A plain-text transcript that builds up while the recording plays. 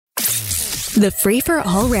The Free for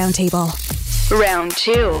All Roundtable. Round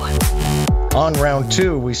 2. On round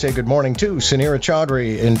 2, we say good morning to Sunira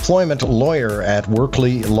Chaudhri, employment lawyer at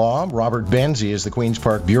Workley Law. Robert Benzie is the Queen's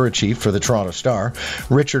Park Bureau Chief for the Toronto Star.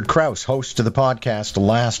 Richard Crouse, host to the podcast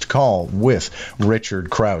Last Call with Richard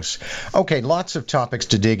Crouse. Okay, lots of topics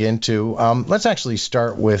to dig into. Let's actually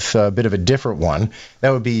start with a bit of a different one. That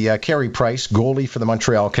would be Carey Price, goalie for the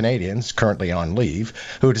Montreal Canadiens, currently on leave,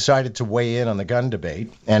 who decided to weigh in on the gun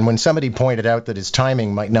debate. And when somebody pointed out that his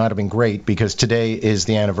timing might not have been great because today is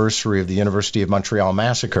the anniversary of the University of Montreal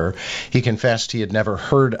massacre, he confessed he had never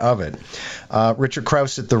heard of it. Richard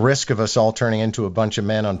Crouse, at the risk of us all turning into a bunch of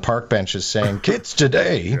men on park benches saying, kids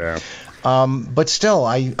today, yeah. But still,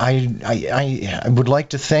 I would like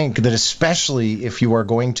to think that especially if you are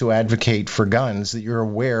going to advocate for guns, that you're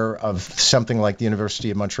aware of something like the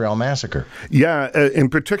University of Montreal massacre. Yeah,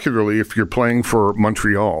 and particularly if you're playing for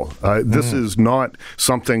Montreal. This is not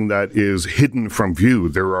something that is hidden from view.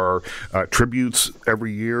 There are tributes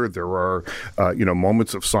every year. There are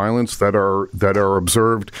moments of silence that are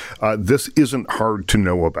observed. This isn't hard to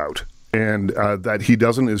know about. And that he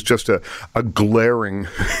doesn't is just a glaring,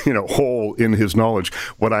 hole in his knowledge.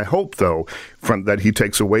 What I hope, though, that he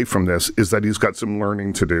takes away from this is that he's got some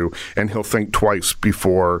learning to do, and he'll think twice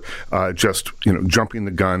before just jumping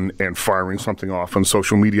the gun and firing something off on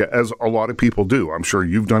social media, as a lot of people do. I'm sure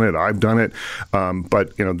you've done it. I've done it.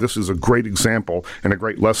 But this is a great example and a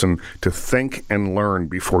great lesson to think and learn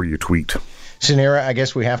before you tweet. Sunira, I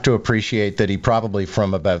guess we have to appreciate that he probably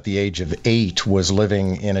from about the age of 8 was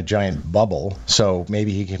living in a giant bubble, so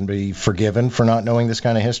maybe he can be forgiven for not knowing this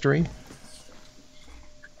kind of history?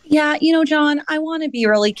 Yeah, John, I want to be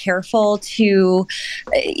really careful to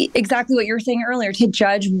exactly what you were saying earlier, to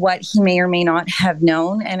judge what he may or may not have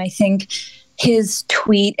known. And I think his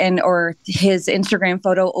tweet or his Instagram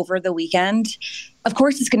photo over the weekend, of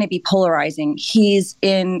course, it's going to be polarizing. He's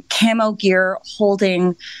in camo gear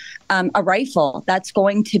holding a rifle. That's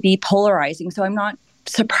going to be polarizing. So I'm not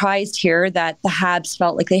surprised here that the Habs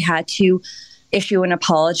felt like they had to issue an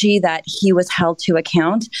apology, that he was held to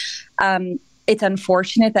account. It's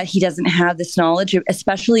unfortunate that he doesn't have this knowledge,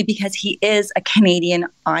 especially because he is a Canadian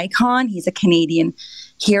icon. He's a Canadian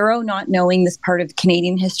hero. Not knowing this part of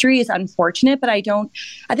Canadian history is unfortunate, but I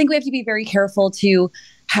think we have to be very careful to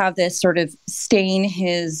have this sort of stain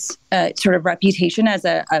his sort of reputation as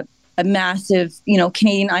a massive,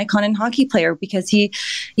 Canadian icon and hockey player, because he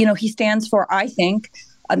stands for, I think,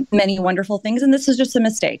 many wonderful things. And this is just a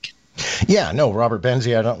mistake. Yeah, no, Robert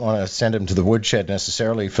Benzie, I don't want to send him to the woodshed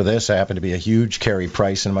necessarily for this. I happen to be a huge Carey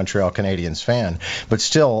Price and Montreal Canadiens fan. But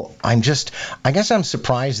still, I guess I'm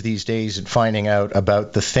surprised these days at finding out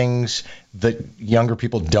about the things that younger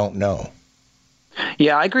people don't know.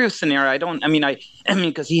 Yeah, I agree with Sunira. I mean,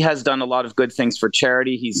 because he has done a lot of good things for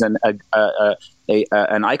charity. He's an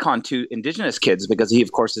icon to Indigenous kids because he,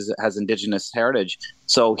 of course, has Indigenous heritage.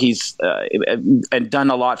 So he's and done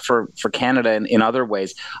a lot for Canada in other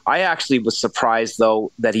ways. I actually was surprised,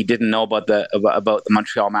 though, that he didn't know about the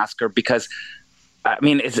Montreal massacre, because I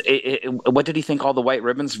mean, what did he think all the white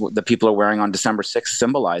ribbons that people are wearing on December 6th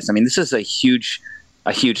symbolized? I mean, this is a huge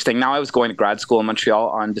thing. Now, I was going to grad school in Montreal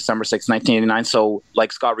on December 6th, 1989. So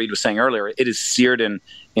like Scott Reed was saying earlier, it is seared in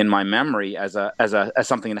my memory as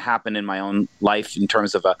something that happened in my own life in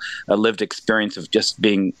terms of a lived experience of just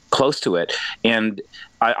being close to it. And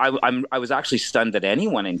I was actually stunned that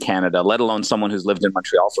anyone in Canada, let alone someone who's lived in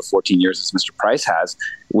Montreal for 14 years, as Mr. Price has,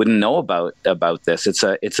 wouldn't know about this. It's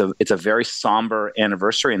a very somber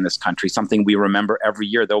anniversary in this country, something we remember every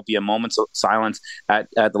year. There will be a moment of silence at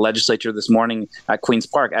the legislature this morning at Queen's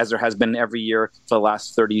Park, as there has been every year for the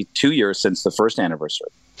last 32 years since the first anniversary.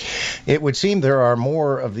 It would seem there are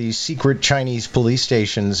more of these secret Chinese police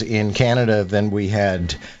stations in Canada than we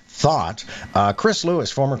had thought. Chris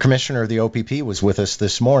Lewis, former commissioner of the OPP, was with us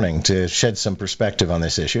this morning to shed some perspective on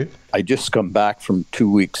this issue. I just come back from 2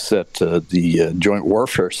 weeks at the Joint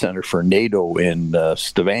Warfare Center for NATO in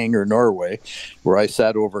Stavanger, Norway, where I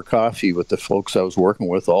sat over coffee with the folks I was working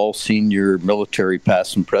with, all senior military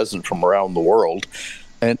past and present from around the world.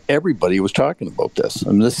 And everybody was talking about this.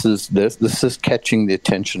 And this is catching the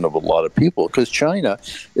attention of a lot of people, because China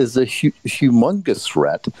is a humongous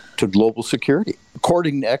threat to global security.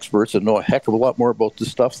 According to experts that know a heck of a lot more about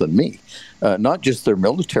this stuff than me, not just their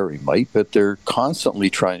military might, but they're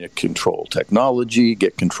constantly trying to control technology,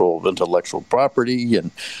 get control of intellectual property,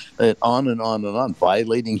 and on and on and on,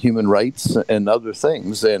 violating human rights and other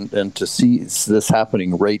things. And to see this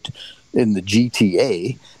happening right in the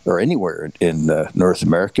GTA or anywhere in North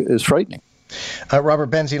America is frightening. Robert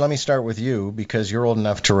Benzie, let me start with you because you're old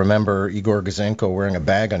enough to remember Igor Gouzenko wearing a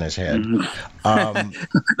bag on his head.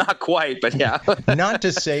 Not quite, but yeah. Not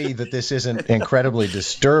to say that this isn't incredibly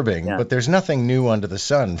disturbing, but there's nothing new under the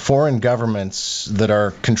sun. Foreign governments that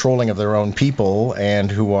are controlling of their own people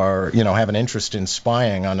and who are, have an interest in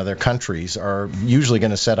spying on other countries are usually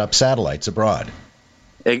going to set up satellites abroad.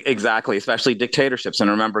 Exactly, especially dictatorships.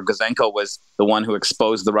 And remember, Gouzenko was the one who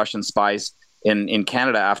exposed the Russian spies in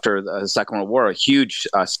Canada after the Second World War, a huge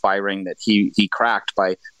spy ring that he cracked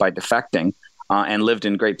by defecting, and lived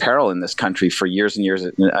in great peril in this country for years and years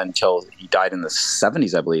until he died in the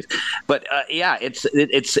 70s, I believe. But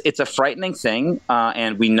it's a frightening thing,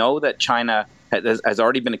 and we know that China has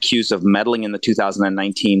already been accused of meddling in the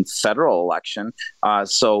 2019 federal election.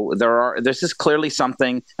 So this is clearly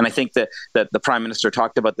something, and I think that the Prime Minister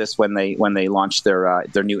talked about this when they launched their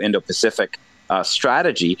new Indo-Pacific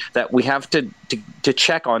strategy, that we have to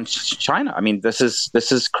check on China. I mean, this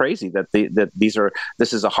is crazy that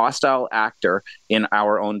this is a hostile actor in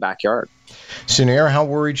our own backyard. Sunira, how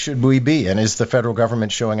worried should we be? And is the federal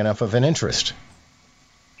government showing enough of an interest?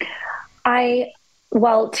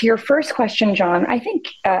 Well, to your first question, John, I think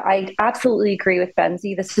I absolutely agree with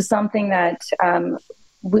Benzie. This is something that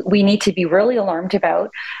we need to be really alarmed about.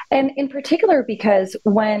 And in particular, because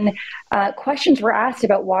when questions were asked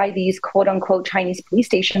about why these quote unquote Chinese police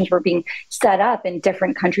stations were being set up in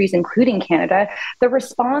different countries, including Canada, the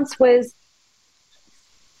response was,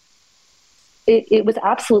 it was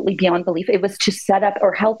absolutely beyond belief. It was to set up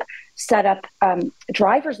or help set up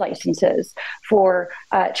driver's licenses for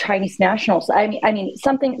Chinese nationals. I mean,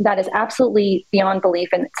 something that is absolutely beyond belief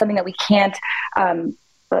and something that we can't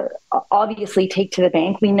obviously take to the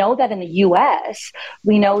bank. We know that in the U.S.,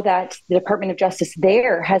 we know that the Department of Justice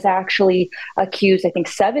there has actually accused, I think,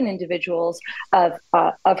 7 individuals of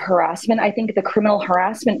harassment. I think the criminal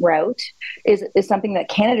harassment route is something that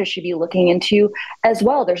Canada should be looking into as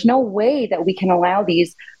well. There's no way that we can allow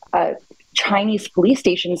these Chinese police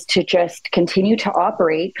stations to just continue to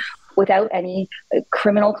operate without any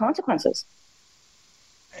criminal consequences.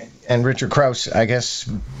 And Richard Crouse, I guess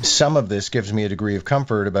some of this gives me a degree of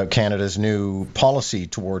comfort about Canada's new policy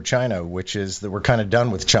toward China, which is that we're kind of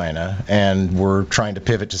done with China and we're trying to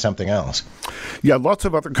pivot to something else. Yeah, lots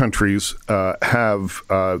of other countries have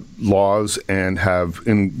laws and have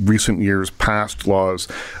in recent years passed laws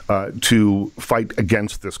to fight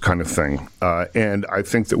against this kind of thing. And I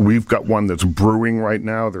think that we've got one that's brewing right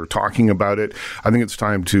now. They're talking about it. I think it's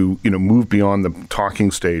time to move beyond the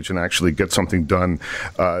talking stage and actually get something done.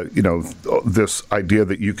 This idea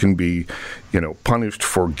that you can be, punished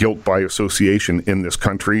for guilt by association in this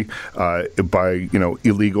country by,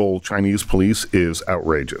 illegal Chinese police is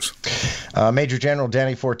outrageous. Major General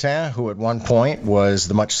Danny Fortin, who at one point was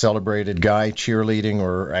the much celebrated guy cheerleading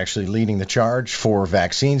or actually leading the charge for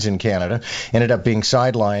vaccines in Canada, ended up being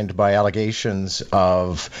sidelined by allegations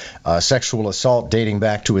of sexual assault dating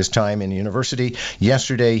back to his time in university.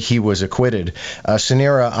 Yesterday, he was acquitted.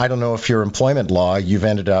 Sunira, I don't know if your employment law, you've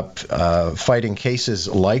ended up fighting cases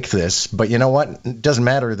like this, but you know what? It doesn't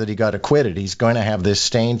matter that he got acquitted. He's going to have this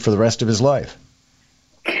stain for the rest of his life.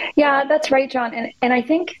 Yeah, that's right, John. And I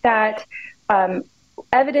think that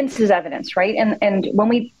evidence is evidence, right? And when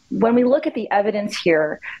we look at the evidence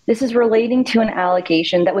here, this is relating to an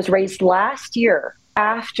allegation that was raised last year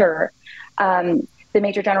after the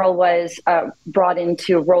Major General was brought in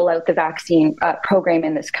to roll out the vaccine program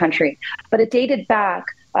in this country. But it dated back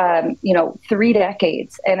 3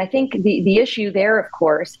 decades. And I think the issue there, of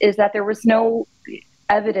course, is that there was no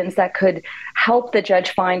evidence that could help the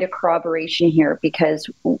judge find a corroboration here, because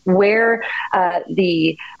where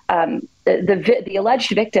the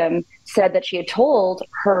alleged victim said that she had told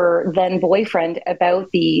her then boyfriend about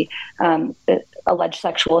the alleged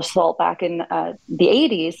sexual assault back in the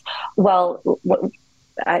 80s, well,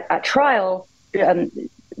 at trial,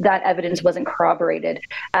 that evidence wasn't corroborated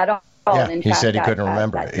at all. Yeah, in he fact, said he couldn't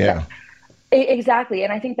remember it. Yeah. Exactly.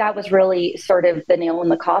 And I think that was really sort of the nail in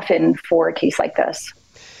the coffin for a case like this.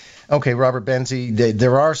 Okay, Robert Benzie,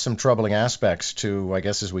 there are some troubling aspects to, I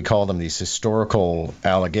guess as we call them, these historical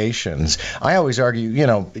allegations. I always argue,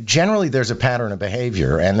 generally there's a pattern of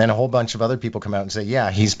behavior, and then a whole bunch of other people come out and say, yeah,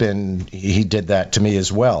 he did that to me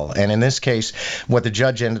as well. And in this case, what the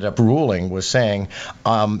judge ended up ruling was saying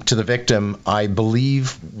to the victim, I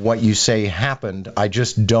believe what you say happened, I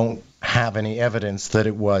just don't have any evidence that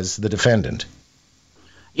it was the defendant.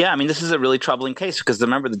 Yeah, I mean, this is a really troubling case because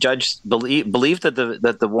remember, the judge believed that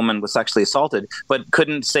the woman was sexually assaulted, but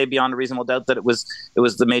couldn't say beyond a reasonable doubt that it was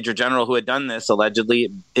the Major General who had done this allegedly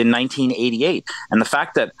in 1988. And the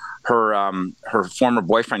fact that her former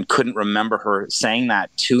boyfriend couldn't remember her saying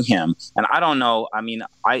that to him. And I don't know. I mean,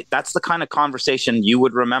 that's the kind of conversation you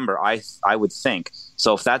would remember. I would think.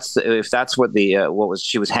 So if that's what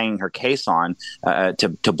she was hanging her case on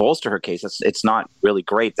to bolster her case, it's not really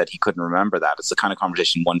great that he couldn't remember that. It's the kind of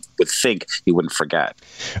conversation one would think he wouldn't forget.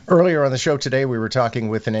 Earlier on the show today, we were talking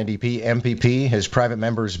with an NDP MPP. His private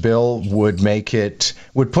member's bill would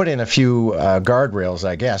put in a few guardrails,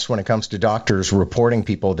 I guess, when it comes to doctors reporting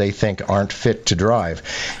people they think aren't fit to drive.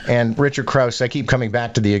 And Richard Crouse, I keep coming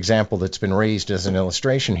back to the example that's been raised as an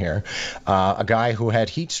illustration here. A guy who had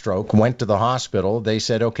heat stroke went to the hospital. They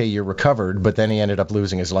said, okay, you're recovered, but then he ended up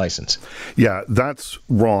losing his license. Yeah, that's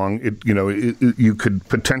wrong. You could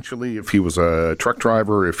potentially, if he was a truck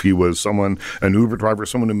driver, if he was an Uber driver,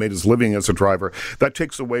 someone who made his living as a driver, that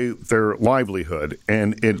takes away their livelihood.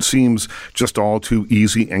 And it seems just all too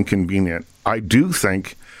easy and convenient. I do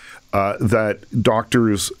think that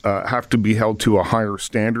doctors have to be held to a higher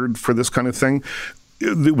standard for this kind of thing.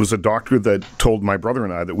 It was a doctor that told my brother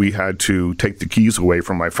and I that we had to take the keys away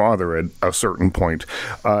from my father at a certain point.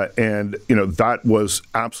 And that was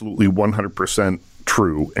absolutely 100%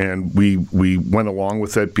 true, and we went along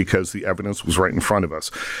with it because the evidence was right in front of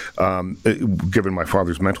us, given my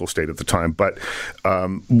father's mental state at the time. But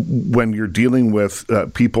when you're dealing with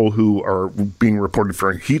people who are being reported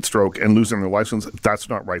for heat stroke and losing their license, that's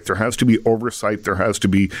not right. There has to be oversight. There has to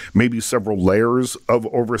be maybe several layers of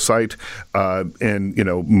oversight, and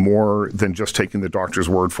more than just taking the doctor's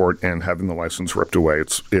word for it and having the license ripped away.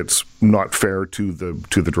 It's not fair to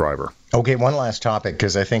the driver. Okay, one last topic,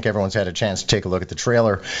 because I think everyone's had a chance to take a look at the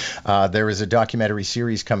trailer. There is a documentary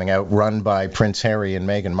series coming out run by Prince Harry and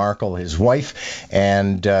Meghan Markle, his wife,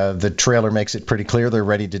 and the trailer makes it pretty clear they're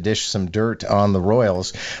ready to dish some dirt on the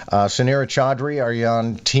royals. Sunira Chaudhri, are you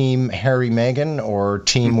on Team Harry-Meghan or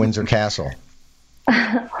Team Windsor Castle?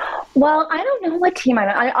 Well, I don't know what team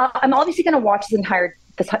I'm obviously going to watch this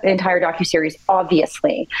entire docuseries,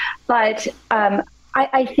 obviously, but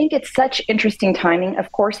I think it's such interesting timing.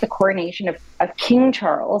 Of course, the coronation of King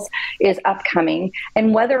Charles is upcoming,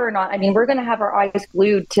 and whether or not, we're going to have our eyes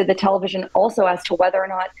glued to the television also as to whether or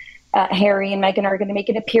not Harry and Meghan are going to make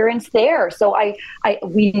an appearance there. So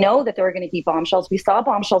we know that there are going to be bombshells. We saw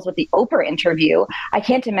bombshells with the Oprah interview. I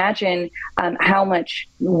can't imagine how much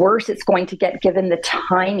worse it's going to get given the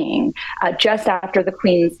timing just after the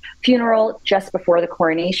Queen's funeral, just before the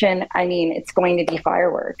coronation. It's going to be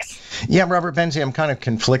fireworks. Yeah, Robert Benzie, I'm kind of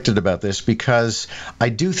conflicted about this because I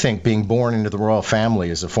do think being born into the royal family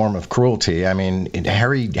is a form of cruelty.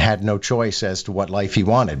 Harry had no choice as to what life he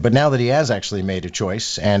wanted. But now that he has actually made a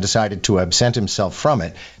choice and decided to absent himself from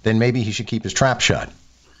it, then maybe he should keep his trap shut.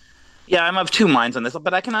 Yeah, I'm of two minds on this,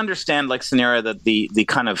 but I can understand, like Sunira, that the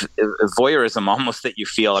kind of voyeurism almost that you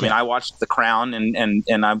feel. I watched The Crown,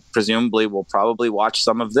 and I presumably will probably watch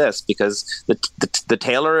some of this because the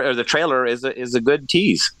trailer is a good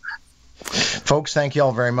tease. Folks, thank you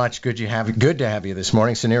all very much. Good to have you this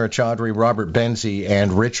morning. Sunira Chaudhri, Robert Benzie,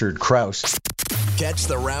 and Richard Crouse. Catch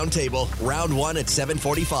the Roundtable, Round 1 at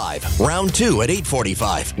 7:45, Round 2 at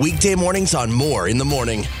 8:45. Weekday mornings on More in the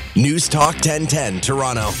Morning. News Talk 1010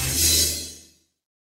 Toronto.